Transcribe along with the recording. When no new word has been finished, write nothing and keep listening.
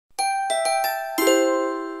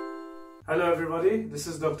Hello everybody, this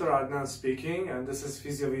is Dr. Adnan speaking and this is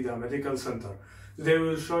𝐀𝐲 Medical Center. Today we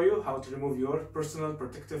will show you how to remove your personal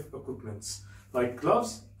protective equipments like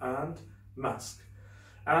gloves and mask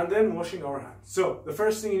and then washing our hands. So the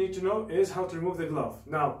first thing you need to know is how to remove the glove.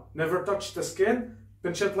 Now never touch the skin,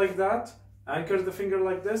 pinch it like that, anchor the finger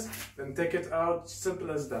like this, then take it out, simple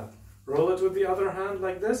as that. Roll it with the other hand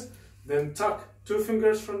like this, then tuck 2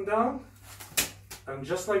 fingers from down and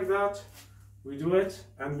just like that we do it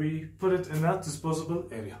and we put it in that disposable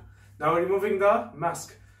area. Now we're removing the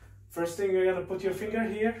mask. First thing, you're gonna put your finger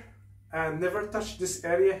here and never touch this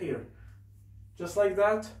area here. Just like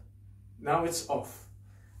that. Now it's off.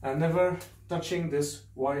 And never touching this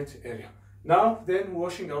white area. Now then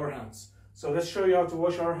washing our hands. So let's show you how to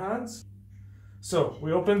wash our hands. So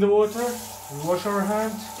we open the water, we wash our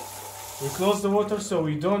hand, we close the water so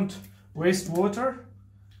we don't waste water.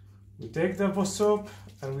 We take the soap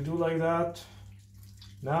and we do like that.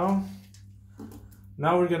 Now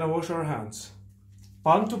we're gonna wash our hands.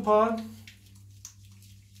 Palm to palm,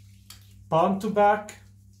 palm to back,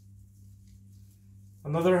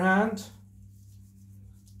 another hand,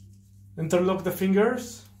 interlock the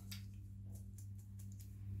fingers,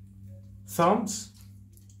 thumbs,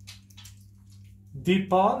 deep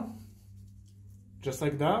palm, just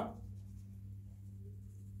like that.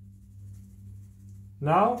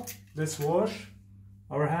 Now let's wash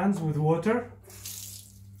our hands with water.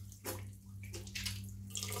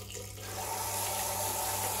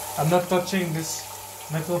 I'm not touching this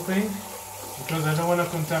metal thing because I don't want to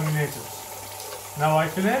contaminate it. Now I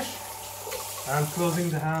finish. I'm closing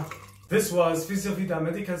the hand. This was 𝐀𝐲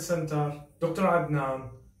Medical Center, Dr. Adnan.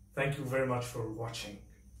 Thank you very much for watching.